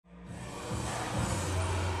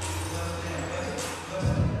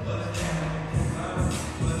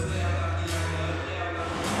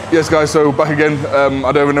Yes guys, so back again.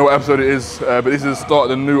 I don't even know what episode it is, but this is the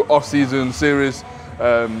start of the new off-season series.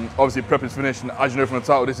 Obviously prep is finished, and as you know from the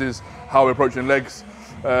title, this is how we're approaching legs.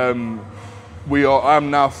 I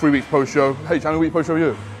am now 3 weeks post-show. H, how many weeks post-show are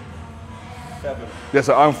you? 7. Yeah,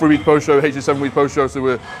 so I'm 3 weeks post-show, H is 7 weeks post-show,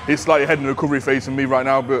 so he's slightly ahead in the recovery phase than me right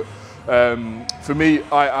now, but for me,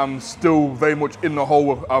 I am still very much in the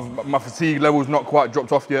hole. My fatigue level's not quite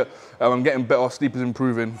dropped off yet. I'm getting better, sleep is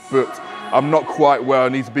improving, but I'm not quite where I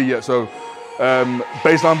need to be yet. So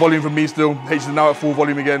baseline volume for me still, H is now at full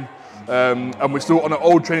volume again. And we're still on an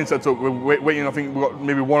old training setup. We're waiting, I think we've got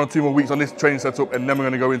maybe 1 or 2 more weeks on this training setup, and then we're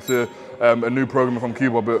going to go into a new program from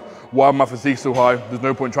Cuba. But while my fatigue's still high, there's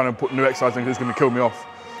no point trying to put new exercise in because it's going to kill me off.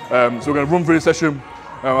 So we're going to run through this session.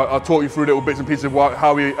 I'll talk you through little bits and pieces of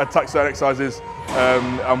how we attack certain exercises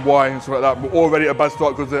and why and stuff like that. We're already at a bad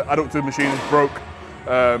start because the adductor machine is broke.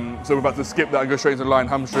 So we're about to skip that and go straight into the line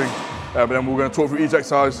hamstring. But then we're going to talk through each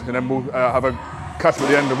exercise, and then we'll have a catch up at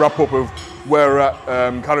the end, a wrap up of where we're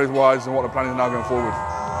at calories wise and what the plan is now going forward.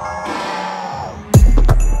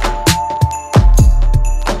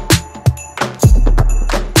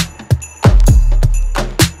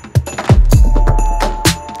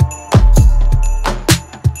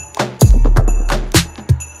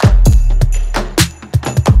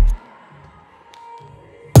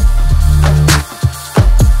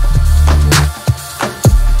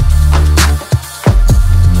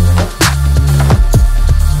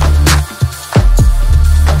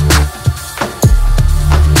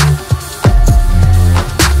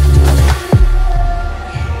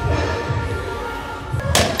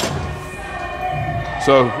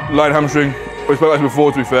 So, line hamstring, we spoke about this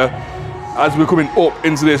before to be fair. As we're coming up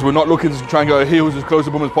into this, we're not looking to try and get our heels as close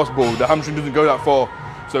to the bum as possible. The hamstring doesn't go that far.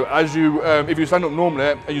 So as you, if you stand up normally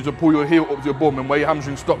and you just pull your heel up to your bum, and where your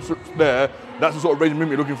hamstring stops there, that's the sort of range of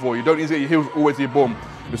movement you're looking for. You don't need to get your heels all the way to your bum.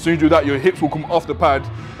 As soon as you do that, your hips will come off the pad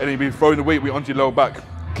and you'll be throwing the weight onto your lower back.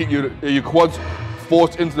 Keep your quads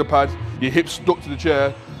forced into the pad, your hips stuck to the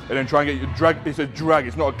chair, and then try and get your drag, it's a drag,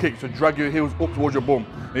 it's not a kick, so drag your heels up towards your bum,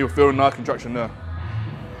 and you'll feel a nice contraction there.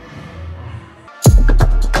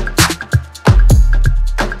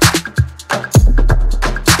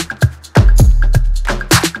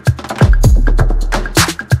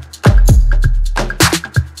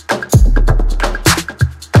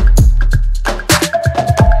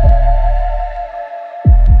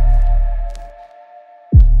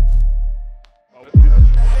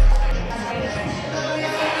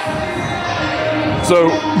 So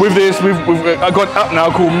with this, I've got an app now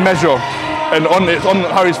called Measure, and it's on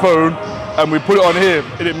Harry's phone, and we put it on here,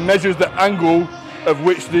 and it measures the angle of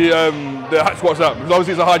which the hack squat's at. Because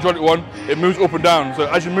obviously it's a hydraulic one, it moves up and down. So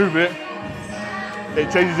as you move it, it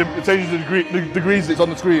changes the degrees it's on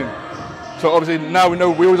the screen. So obviously now we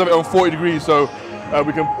know we always have it on 40 degrees, so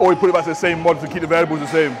we can always put it back to the same mod to keep the variables the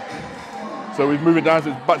same. So we move it down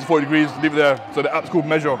so it's back to 40 degrees, leave it there. So the app's called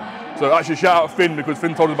Measure. So actually shout out Finn, because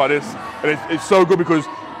Finn told us about this, and it's so good because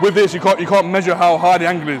with this you can't measure how high the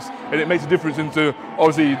angle is, and it makes a difference into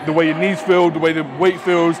obviously the way your knees feel, the way the weight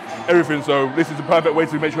feels, everything. So this is the perfect way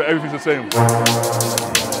to make sure everything's the same.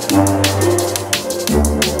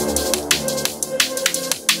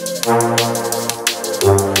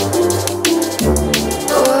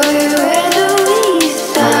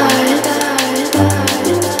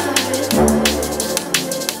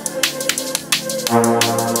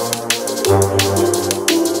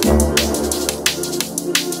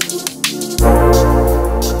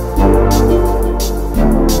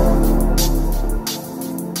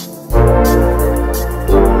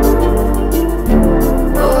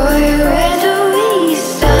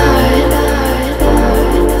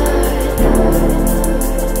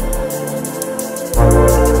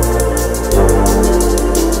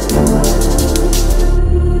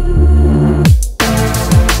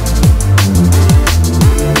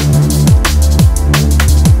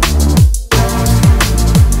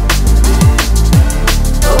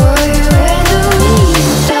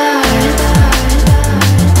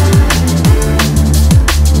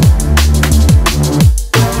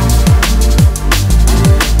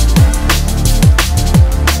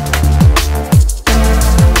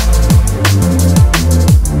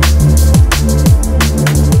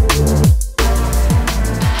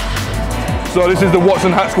 So this is the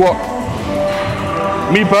Watson hack squat.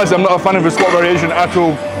 Me personally, I'm not a fan of the squat variation at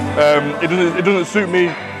all. It doesn't suit me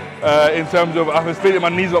in terms of I have to feel my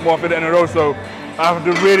knees a lot more, I feel it in a row, so I have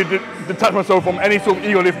to really detach myself from any sort of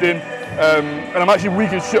ego lifting, and I'm actually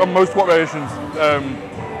weak as shit on most squat variations.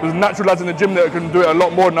 There's natural lads in the gym that can do it a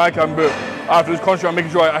lot more than I can, but I have to just concentrate on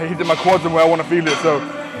making sure I hit my quads and where I want to feel it. So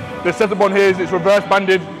the setup on here is it's reverse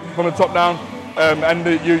banded from the top down.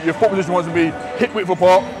 your foot position wants to be hip width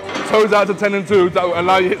apart, toes out to 10 and 2, that will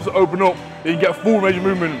allow your hips to open up, and you get full range of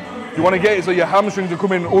movement. You want to get it so your hamstrings are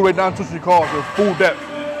coming all the way down, touching your calves, so full depth.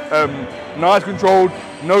 Nice controlled,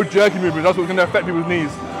 no jerky movement, that's what's going to affect people's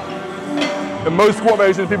knees. In most squat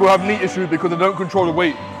variations, people have knee issues because they don't control the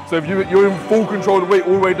weight. So if you're in full control of the weight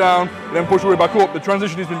all the way down, and then push all the way back up, the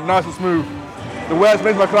transition is nice and smooth. The way I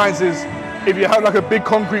explain to my clients is, if you have like a big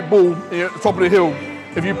concrete ball at the top of the hill,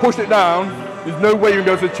 if you push it down, there's no way you're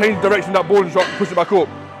going to be able to change the direction of that ball and push it back up.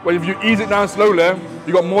 But if you ease it down slowly,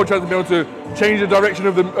 you've got more chance to be able to change the direction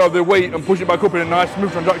of the weight and push it back up in a nice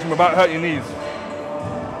smooth transaction without hurting your knees.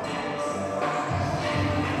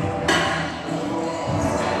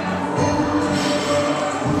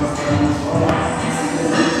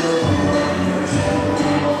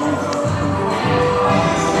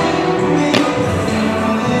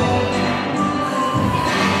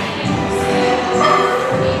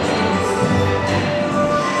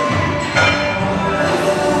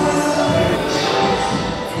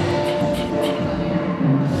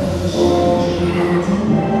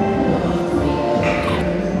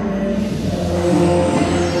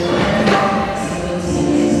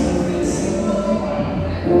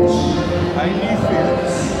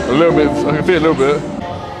 A little bit, I can feel a little bit.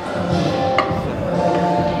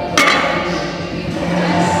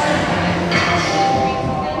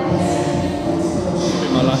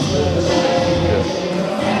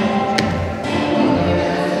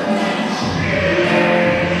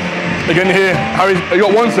 Again here, Harry's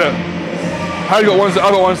got one set. Harry got one set,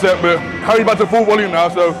 I got one set, but Harry's back to full volume now,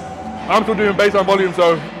 so I'm still doing baseline volume,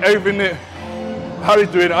 so everything that Harry's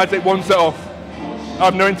doing, I take one set off. I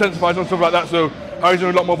have no intensifiers and stuff like that, so Harry's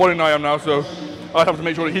doing a lot more volume than I am now, so I have to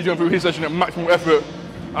make sure that he's going through his session at maximum effort.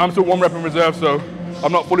 I'm still 1 rep in reserve, so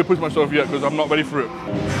I'm not fully pushing myself yet because I'm not ready for it.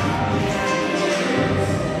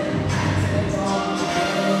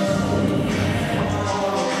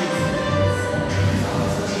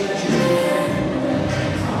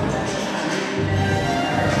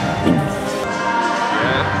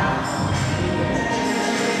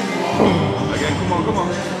 Again, come on, come on.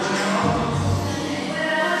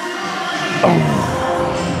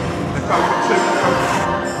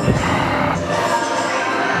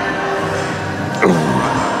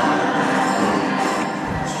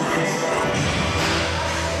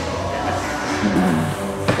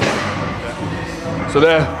 So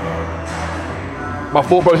there, my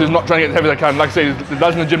thought process is not trying to get as heavy as I can. Like I say, the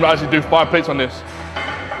lads in the gym that actually do 5 plates on this.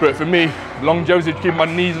 But for me, longevity to keep my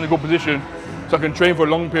knees in a good position so I can train for a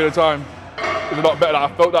long period of time is a lot better. I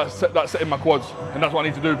felt that set in my quads, and that's what I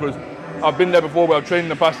need to do because I've been there before where I've trained in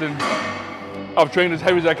the past and I've trained as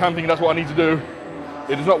heavy as I can thinking that's what I need to do.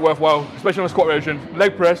 It is not worthwhile, especially on a squat variation.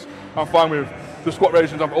 Leg press, I'm fine with. The squat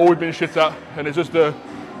variations I've always been shit at, and it's just a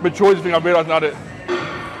maturity thing I've realised now that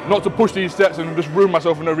not to push these sets and just ruin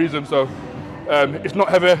myself for no reason. So it's not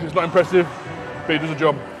heavy, it's not impressive, but it does the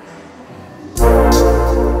job.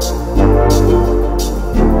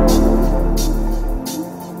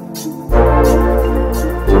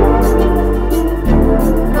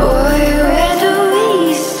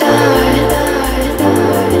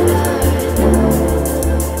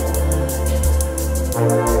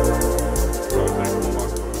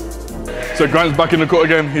 So Grant's back in the cut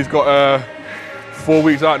again. He's got 4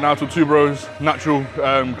 weeks out now till 2 bros, natural,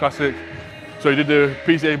 classic. So he did the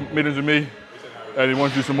PCA middens with me and he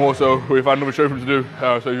wants to do some more, so we've had another show for him to do.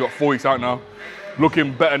 So he's got 4 weeks out now.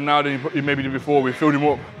 Looking better now than he maybe did before. We filled him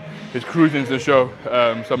up. He's cruising into the show.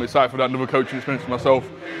 So I'm excited for that, another coaching experience for myself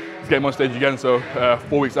to get him on stage again. So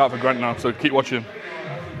 4 weeks out for Grant now, so keep watching.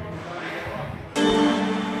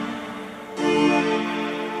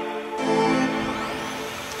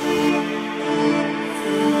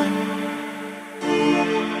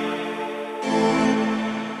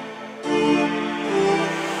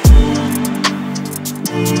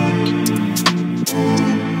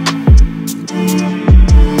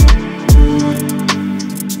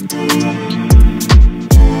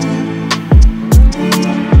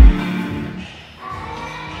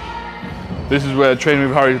 This is where training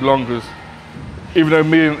with Harry is long, because even though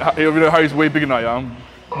Harry's way bigger than I am,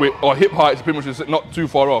 our hip height is pretty much not too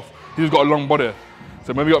far off. He's got a long body.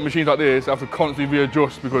 So when we got machines like this, I have to constantly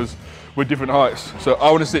readjust because we're different heights. So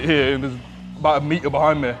I want to sit here and there's about 1 meter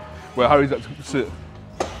behind me where Harry's had to sit.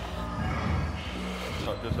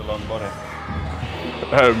 Not just a long body.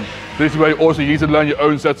 This is where also you need to learn your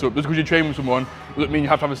own setup. Just because you train with someone doesn't mean you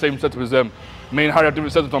have to have the same setup as them. Me and Harry have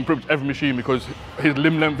different setups on pretty much every machine because his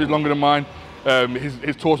limb length is longer than mine,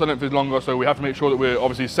 his torso length is longer, so we have to make sure that we're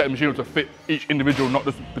obviously setting the machine up to fit each individual, not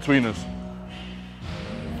just between us.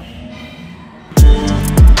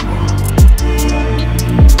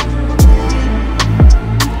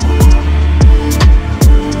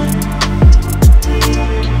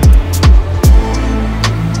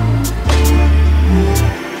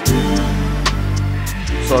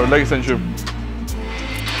 So leg extension.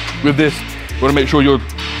 With this, you want to make sure you're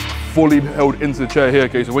fully held into the chair here,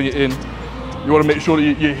 okay? So when you're in, you want to make sure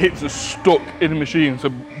that your hips are stuck in the machine, so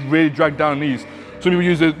really drag down the knees. Some people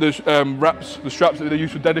use the wraps, the straps that they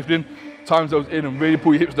use for deadlifting, times those in and really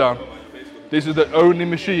pull your hips down. This is the only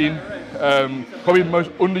machine, probably the most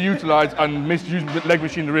underutilized and misused leg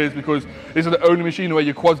machine there is, because this is the only machine where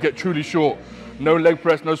your quads get truly short. No leg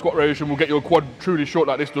press, no squat variation will get your quad truly short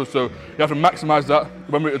like this does, so you have to maximize that.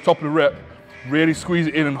 When we're at the top of the rep, really squeeze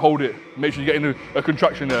it in and hold it. Make sure you're getting a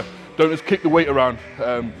contraction there. Don't just kick the weight around.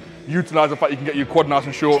 Utilize the fact you can get your quad nice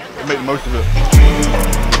and short and make the most of it.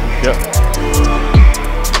 Yeah.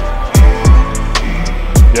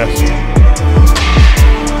 Yes.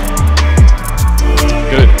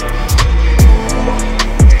 Get it.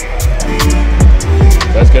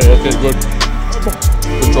 Let's get it, good.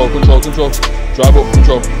 Control, control, control. Drive up,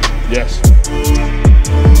 control. Yes.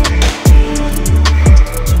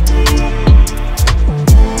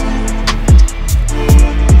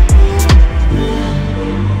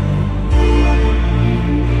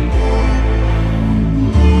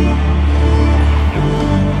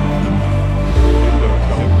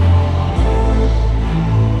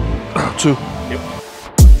 Two. Yep.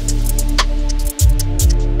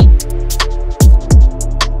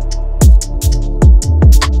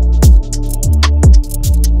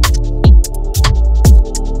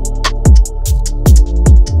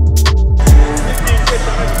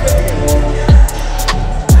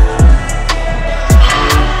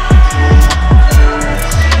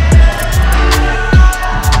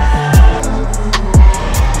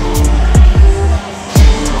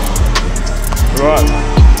 Right.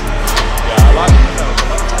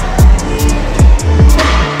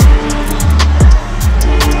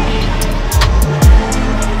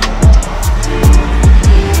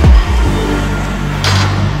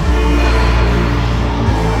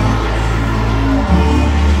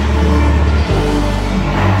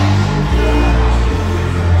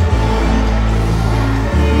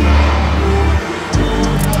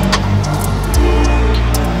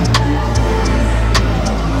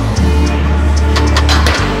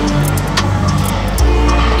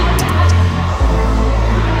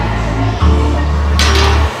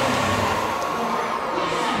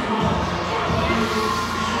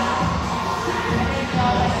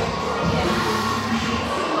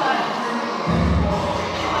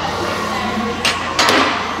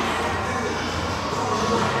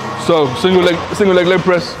 So single leg leg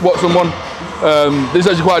press, Watson one. This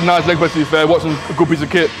is actually quite a nice leg press to be fair. Watson, a good piece of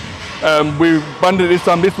kit. We banded it this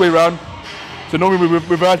time this way around. So normally we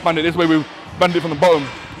reverse band it this way, we band it from the bottom.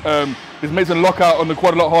 This makes a lockout on the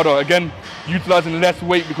quad a lot harder. Again, utilizing less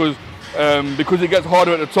weight because it gets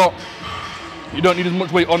harder at the top. You don't need as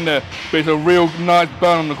much weight on there, but it's a real nice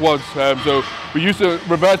burn on the quads. So we used to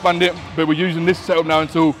reverse band it, but we're using this setup now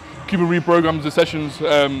until Cuba reprograms the sessions.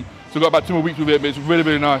 So we've got about 2 more weeks with it, but it's really,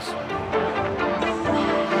 really nice.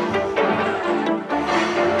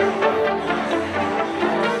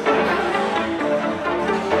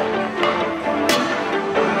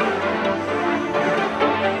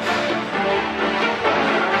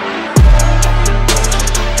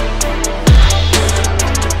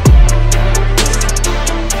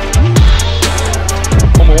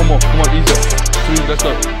 One more, come on, easier. 2, let's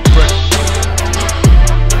go. Press.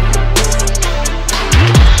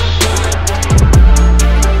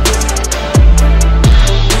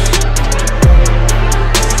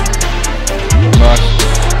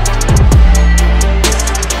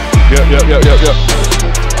 Yep.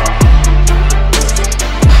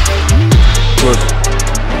 Good.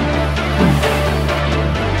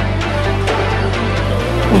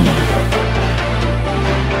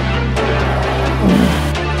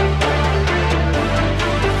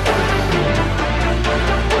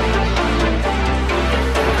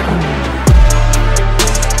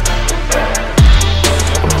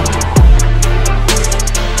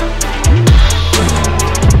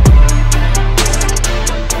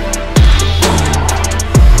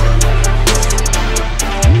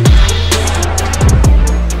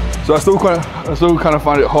 So I still kind of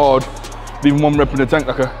find it hard leaving 1 rep in the tank.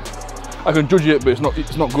 Like I can judge it, but it's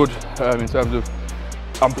not good in terms of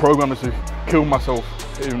I'm programmed to kill myself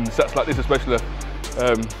in sets like this, especially.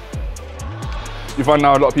 You find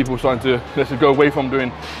now a lot of people starting to let's go away from doing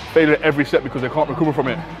failure every set because they can't recover from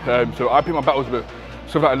it. So I pick my battles with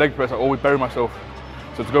stuff like a leg press. I always bury myself.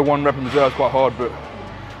 So to go 1 rep in reserve is quite hard, but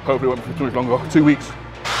hopefully it won't be for too much longer. 2 weeks,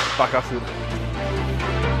 back acid.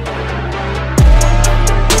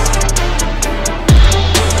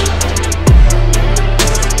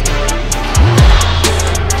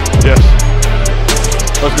 Yes.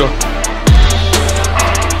 Let's go.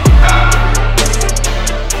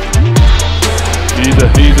 Easy,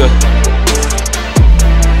 easy.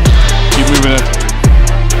 Keep moving it.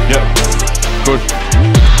 Yep. Good.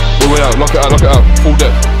 All the way out, lock it out, lock it out. Full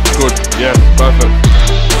depth. Good. Yes, perfect.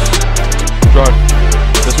 Drive.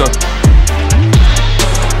 Let's go.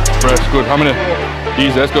 Press, good. How many?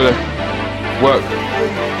 Easy, let's go there. Work.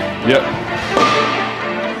 Yep.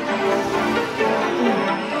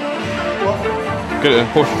 Get it in,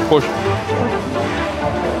 push, push.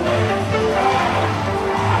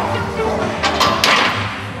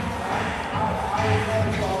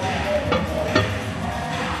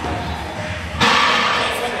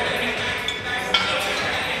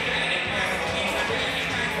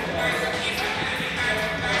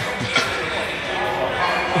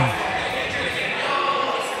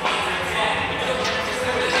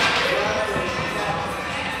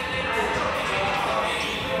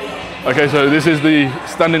 Okay, so this is the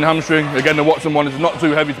standing hamstring. Again, the Watson one is not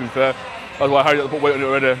too heavy, to be fair. That's why Harry had to put weight on it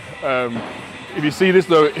already. If you see this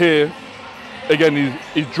though here, again,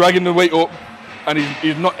 he's dragging the weight up, and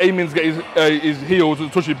he's not aiming to get his heels to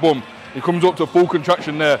touch his bum. He comes up to full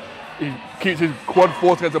contraction there. He keeps his quad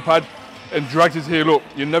force against the pad and drags his heel up.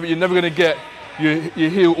 You're never going to get your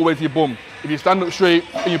heel all the way to your bum. If you stand up straight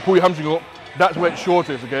and you pull your hamstring up, that's where it's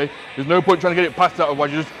shortest, okay? There's no point trying to get it past that,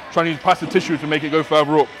 otherwise you're just trying to use past the tissue to make it go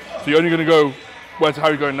further up. So you're only going to go where's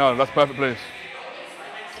Harry going now. That's perfect place.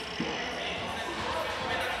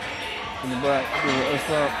 In the back, do it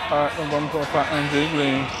up, and 1.5 and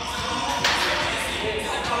jiggling.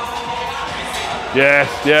 Yes,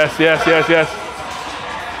 yes, yes, yes, yes.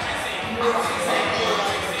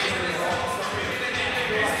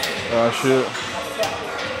 Oh shit.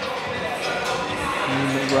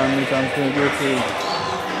 I'm going to go through.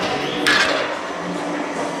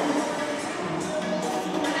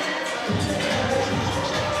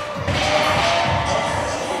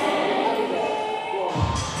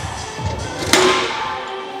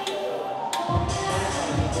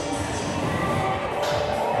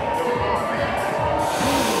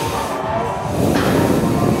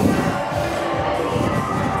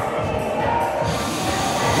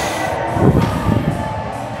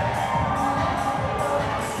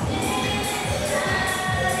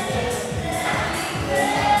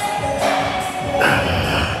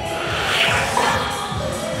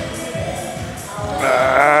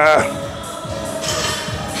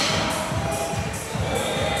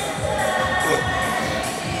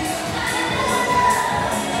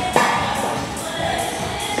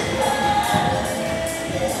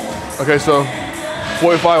 Okay, so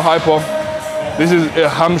 45 hyper. This is a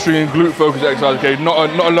hamstring and glute focus exercise, okay? Not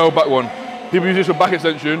a lower back one. People use this for back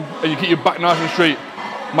extension, and you keep your back nice and straight.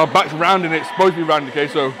 My back's rounding, it's supposed to be rounded, okay?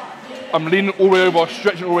 So I'm leaning all the way over,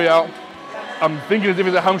 stretching all the way out. I'm thinking as if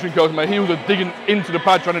it's a hamstring curl, so my heels are digging into the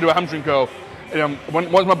pad trying to do a hamstring curl. And once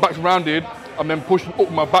my back's rounded, I'm then pushing up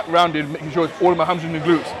with my back rounded, making sure it's all of my hamstrings and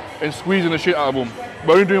glutes, and squeezing the shit out of them.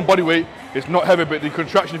 We're only doing body weight, it's not heavy, but the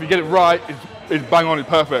contraction, if you get it right, is bang on, it's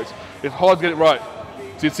perfect. It's hard to get it right.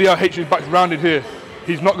 So you see how H's back's rounded here.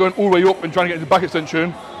 He's not going all the way up and trying to get into back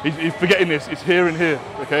extension. He's forgetting this, it's here and here,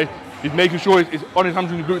 okay? He's making sure it's on his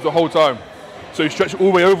hamstrings and glutes the whole time. So he stretches all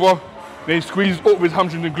the way over, then he squeezes up with his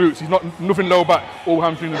hamstrings and glutes. He's not nothing lower back, all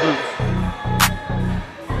hamstrings and glutes.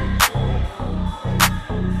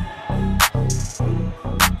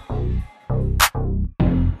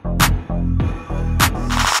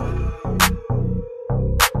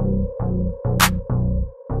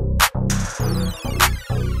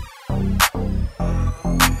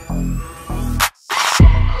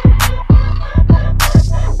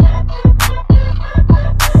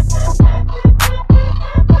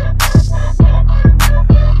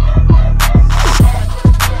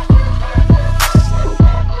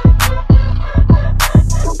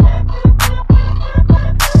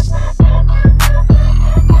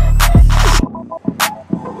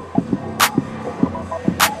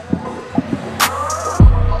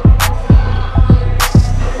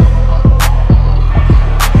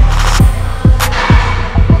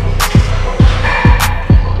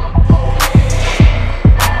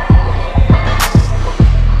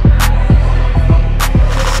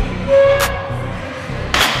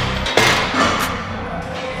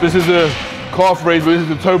 This is the calf raise, but this is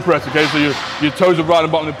the toe press, okay? So your toes are right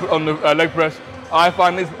on the leg press. I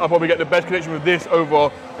find this, I'll probably get the best connection with this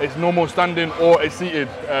over its normal standing or a seated.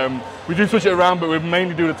 We do switch it around, but we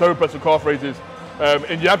mainly do the toe press and calf raises.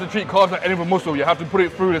 And you have to treat calves like any other muscle. You have to put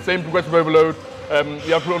it through the same progressive overload.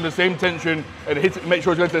 You have to put it on the same tension and hit it, make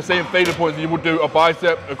sure it's going to the same failure points that you would do a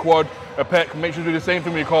bicep, a quad, a pec. Make sure you do the same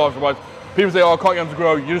thing with your calves. Otherwise, people say, oh, I can't get them to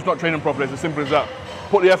grow. You're just not training properly. It's as simple as that.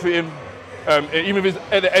 Put the effort in, Even if it's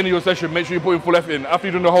at the end of your session, make sure you're putting full effort in. After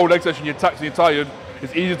you've done the whole leg session, you're taxed and you're tired,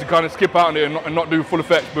 it's easier to kind of skip out on it and not do full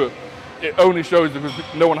effect, but it only shows because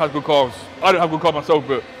no one has good calves. I don't have good calves myself,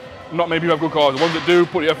 but not many people have good calves. The ones that do,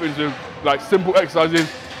 put the effort into like simple exercises,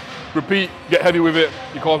 repeat, get heavy with it,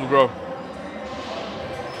 your calves will grow.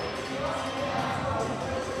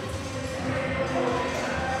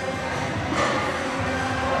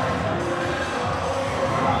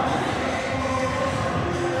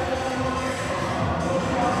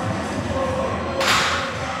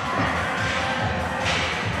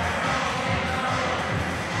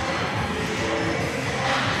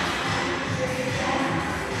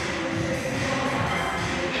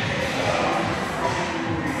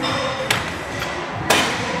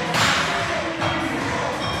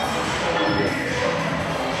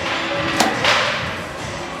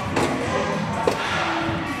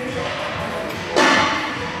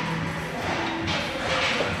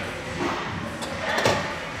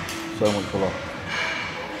 So much pull off.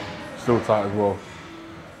 Still tight as well.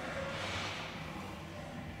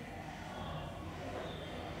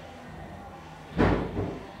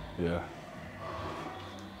 Yeah.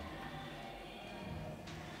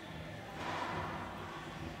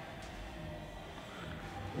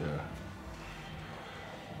 Yeah.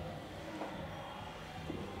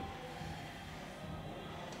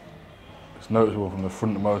 It's noticeable from the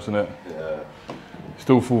front the most, isn't it? Yeah.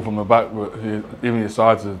 Still full from the back, but even your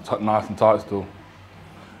sides are nice and tight still.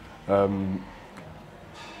 I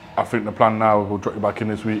think the plan now, we'll drop you back in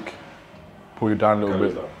this week, pull you down a little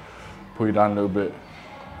bit,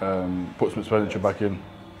 put some expenditure back in.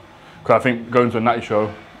 Because I think going to a natty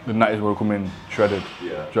show, the natties will come in shredded. Yeah. Do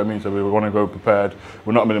you know what I mean? So we want to go prepared.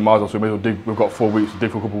 We're not a million miles off, so we may as well dig. We've got 4 weeks to dig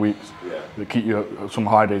for a couple of weeks. Yeah. To keep you some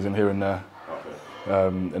high days in here and there. Okay.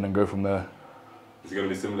 And then go from there. Is it going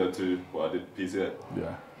to be similar to what I did PCA?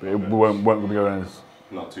 Yeah, but okay. We won't be going as...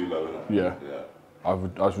 Not too low, is it? Yeah.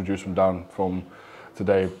 I've reduced them down from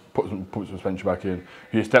today, put some suspension back in.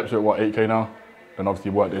 Your steps are at what, 8K now? And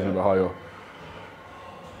obviously work days a bit higher.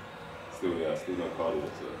 Still no cardio,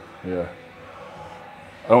 so... Yeah.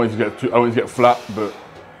 I don't want to get flat, but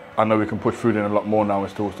I know we can push food in a lot more now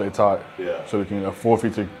and still stay tight. Yeah. So we can afford for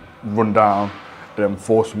you to run down and then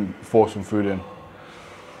force some food in.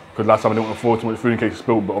 Because last time I didn't want to force too much food in case you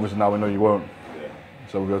spilled, but obviously now we know you won't. Yeah.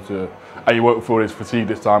 So we'll go to, and you won't feel this fatigue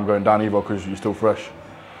this time going down either because you're still fresh.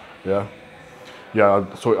 Yeah. Yeah.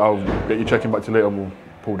 So I'll get you checking back to later and we'll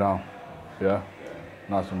pull down. Yeah.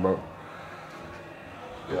 Nice one, bro.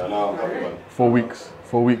 Yeah, now I'm happy, man. 4 weeks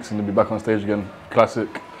and then be back on stage again. Classic,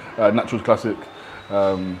 Naturals Classic,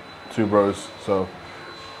 2 bros. So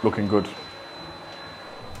looking good.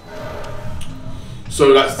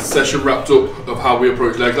 So that's the session wrapped up of how we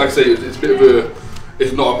approach legs. Like I say, it's a bit of a,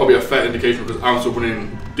 it's not probably a fair indication because I'm still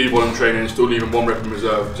running D-volume training, still leaving 1 rep in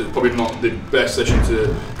reserve. So it's probably not the best session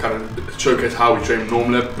to kind of showcase how we train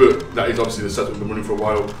normally, but that is obviously the setup we've been running for a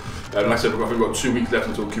while. Like I said, I think we've got 2 weeks left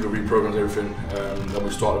until Cuba reprograms everything, then we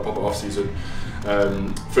start the proper off season.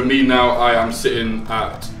 For me now, I am sitting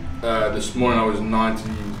at, this morning I was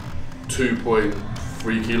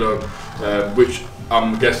 92.3 kilo, which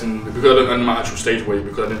I'm guessing, because I don't know my actual stage weight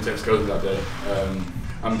because I didn't take scales that day,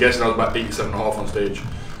 I'm guessing I was about 87.5 on stage.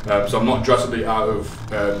 So I'm not drastically out of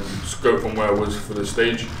scope from where I was for the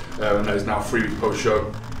stage, and that is now 3 weeks post-show.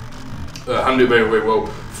 Handled it very, very well.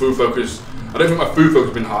 Food focus, I don't think my food focus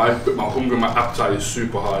has been high, but my hunger and my appetite is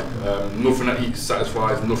super high. Nothing I eat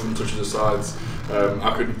satisfies, nothing touches the sides.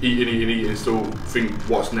 I could eat and still think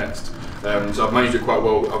what's next. So I've managed it quite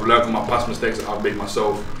well. I've learned from my past mistakes that I've made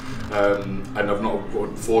myself. And I've not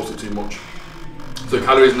forced it too much. So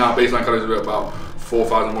calories now, baseline calories are about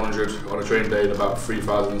 4,100 on a training day and about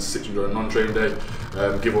 3,600 on a non-training day,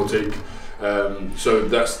 give or take. So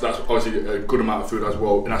that's obviously a good amount of food as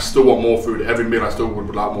well. And I still want more food. Every meal I still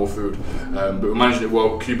would like more food. But we're managing it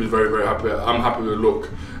well. Cuba's very, very happy. I'm happy with the look.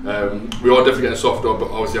 We are definitely getting softer, but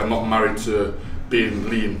obviously I'm not married to being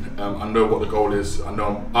lean. I know what the goal is. I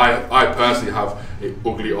know I personally have an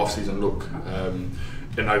ugly off-season look.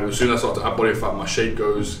 And as soon as I start to add body fat, my shape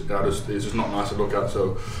goes, it's just not nice to look at.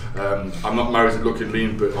 So I'm not married to looking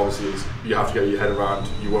lean, but obviously you have to get your head around.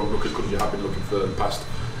 You won't look as good as you have been looking for the past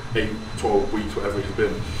 8, 12 weeks, whatever it's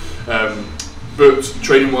been. But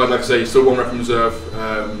training wise, like I say, still 1 rep in reserve,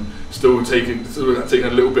 still taking a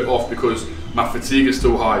little bit off because my fatigue is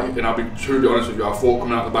still high. And I'll be truly honest with you, I thought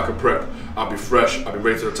coming out the back of prep, I'll be fresh, I'll be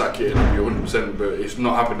ready to attack it and I'll be 100%, but it's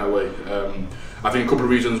not happening that way. I think a couple of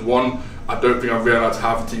reasons. One, I don't think I realised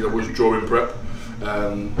how fatigued I was during prep,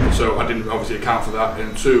 so I didn't obviously account for that.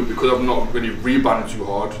 And 2, because I've not really rebounded too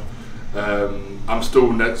hard, I'm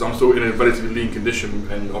still in a relatively lean condition,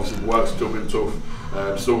 and obviously work's still been tough.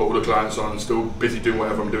 Still got all the clients on, still busy doing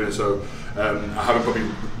whatever I'm doing, so I haven't probably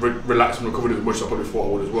relaxed and recovered as much as I probably thought I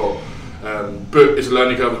would as well. But it's a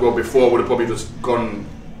learning curve as well. Before I would have probably just gone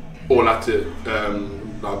all at it,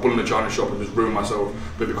 like bull in the china shop and just ruined myself.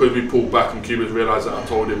 But because we pulled back and Cuba's realised that I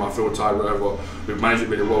told him I feel tired, whatever, we've managed it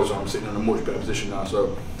really well, so I'm sitting in a much better position now.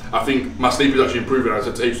 So I think my sleep is actually improving. As I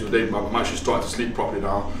said to H today, I'm actually starting to sleep properly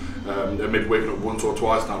now. And maybe waking up once or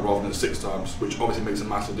twice now rather than 6 times, which obviously makes a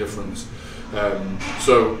massive difference.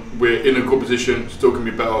 So we're in a good position, still can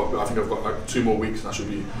be better. I think I've got like 2 more weeks and I should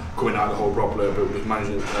be coming out of the hole properly, but we're just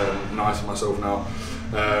managing it nicely myself now.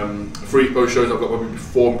 3 post shows, I've got probably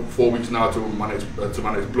 4 weeks now to my next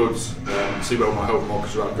bloods, see where my health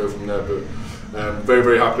markers are at and go from there. But very,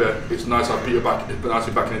 very happy. It's nice to have Peter back. It's nice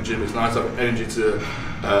to be back in the gym. It's nice to have energy to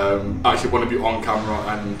actually want to be on camera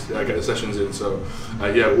and get the sessions in. So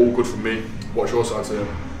yeah, all good for me. What's your side to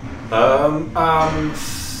him?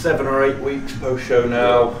 7 or 8 weeks post show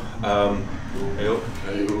now.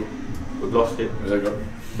 We've lost it. There you go.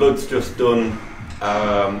 Blood's just done.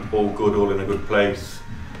 All good, all in a good place.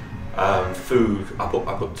 Food, I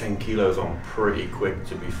put 10 kilos on pretty quick,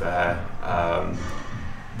 to be fair.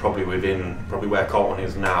 Probably where Carlton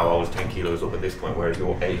is now, I was 10 kilos up at this point, whereas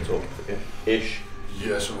you're 8 up-ish.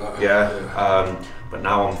 Yes, yeah. But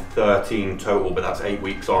now I'm 13 total, but that's 8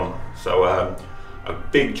 weeks on. So a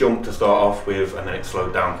big jump to start off with, and then it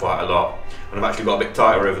slowed down quite a lot. And I've actually got a bit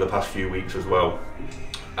tighter over the past few weeks as well.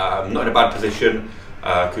 Not in a bad position.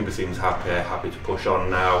 Cooper seems happy to push on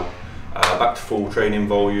now. Back to full training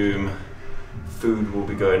volume. Food will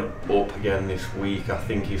be going up again this week, I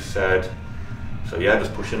think he said. So yeah,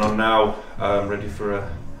 just pushing on now, ready for a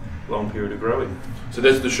long period of growing. So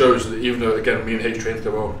there's the shows that even though again me and H trained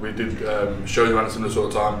together, well, we did shows around a similar sort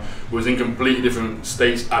of time, we was in completely different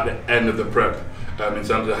states at the end of the prep. In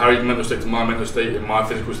terms of Harry's mental state to my mental state and my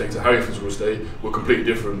physical state to Harry's physical state were completely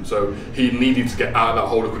different. So he needed to get out of that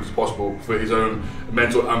hole as quick as possible for his own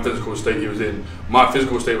mental and physical state he was in. My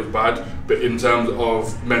physical state was bad, but in terms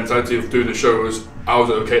of mentality of doing the shows, I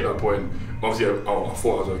was okay at that point. Obviously, I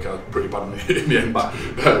thought I was okay. I was pretty bad in the end, but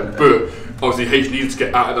obviously H needed to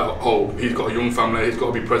get out of that hole. He's got a young family. He's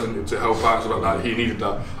got to be present to help out and stuff like that. He needed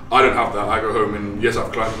that. I don't have that. I go home and yes, I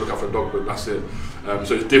have clients to look after a dog, but that's it.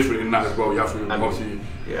 So it's different in that as well. You have to obviously,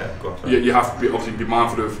 you have to obviously be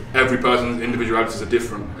mindful of every person's individualities are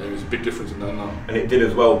different. And there's a big difference in that now. And it did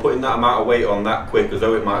as well. Putting that amount of weight on that quick, as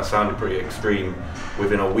though it might have sounded pretty extreme,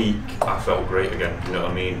 within a week I felt great again. You know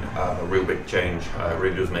what I mean? A real big change. It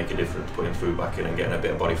really does make a difference putting food back in and getting a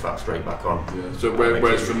bit of body fat straight back on. Yeah. So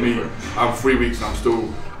whereas for me, I'm 3 weeks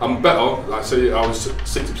and I'm better. Like say I was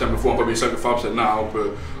 60% before, I'm probably 75% now.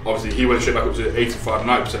 But obviously he went straight back up to 85,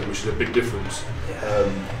 90%, which is a big difference.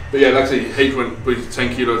 But yeah, like I say, H went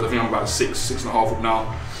 10 kilos. I think I'm about 6.5 up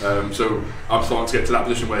now. So I'm starting to get to that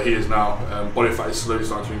position where he is now. Body fat is slowly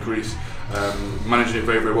starting to increase. Managing it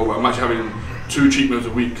very, very well. But I'm actually having 2 cheat meals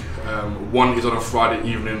a week. One is on a Friday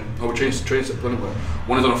evening. We changed train set anyway.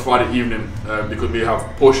 One is on a Friday evening because we have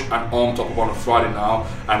push and arm top up on a Friday now,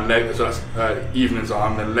 and leg. So that's evening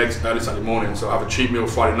time, then legs early Saturday morning. So I have a cheat meal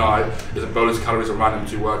Friday night. There's a bonus calories around them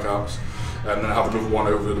 2 workouts, and then I have another one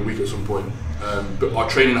over the week at some point. But our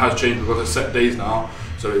training has changed because it's set days now.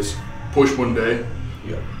 So it's push Monday,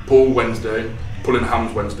 pull Wednesday, pulling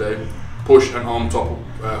hams Wednesday, push and arm top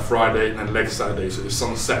Friday, and then legs Saturday. So it's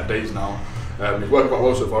some set days now. It's working quite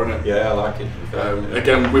well so far, isn't it? Yeah, I like it.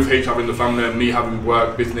 Again, with H having the family and me having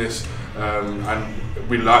work, business, and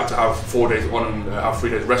we like to have 4 days on and have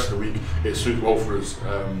 3 days rest of the week, it suits well for us.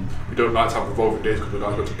 We don't like to have revolving days because we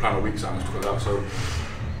like to plan a week's out and stuff like that. So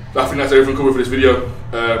I think that's everything covered for this video.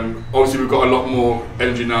 Obviously we've got a lot more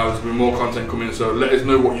energy now, there's been more content coming, so let us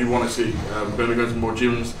know what you want to see. We're going to be going to more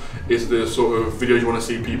gyms. Is the sort of videos you want to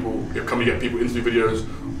see people, can we get people into the videos?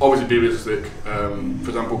 Obviously be realistic. For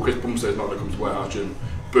example, Chris Bumstead is not going to come to Warehouse Gym,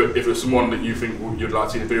 but if there's someone that you think you'd like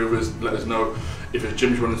to see the video with us, let us know. If there's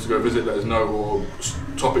gyms you want us to go visit, let us know, or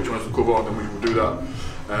topics you want us to cover on, then we will do that.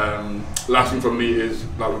 Last thing from me is,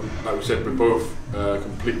 like we said, we're both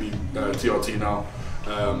completely TRT now.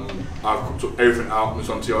 I've took everything out that's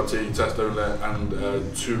on TRT, test only,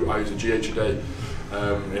 and 2 I use a GH a day.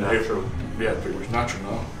 In April, yeah, pretty much natural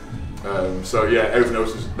now. So yeah, everything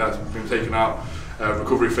else that's been taken out.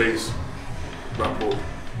 Recovery phase, wrap up.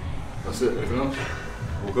 That's it. Anything else?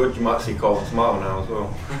 Well, good. You might see Carlton smile now as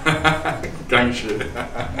well. Gang shit.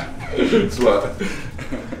 Swear.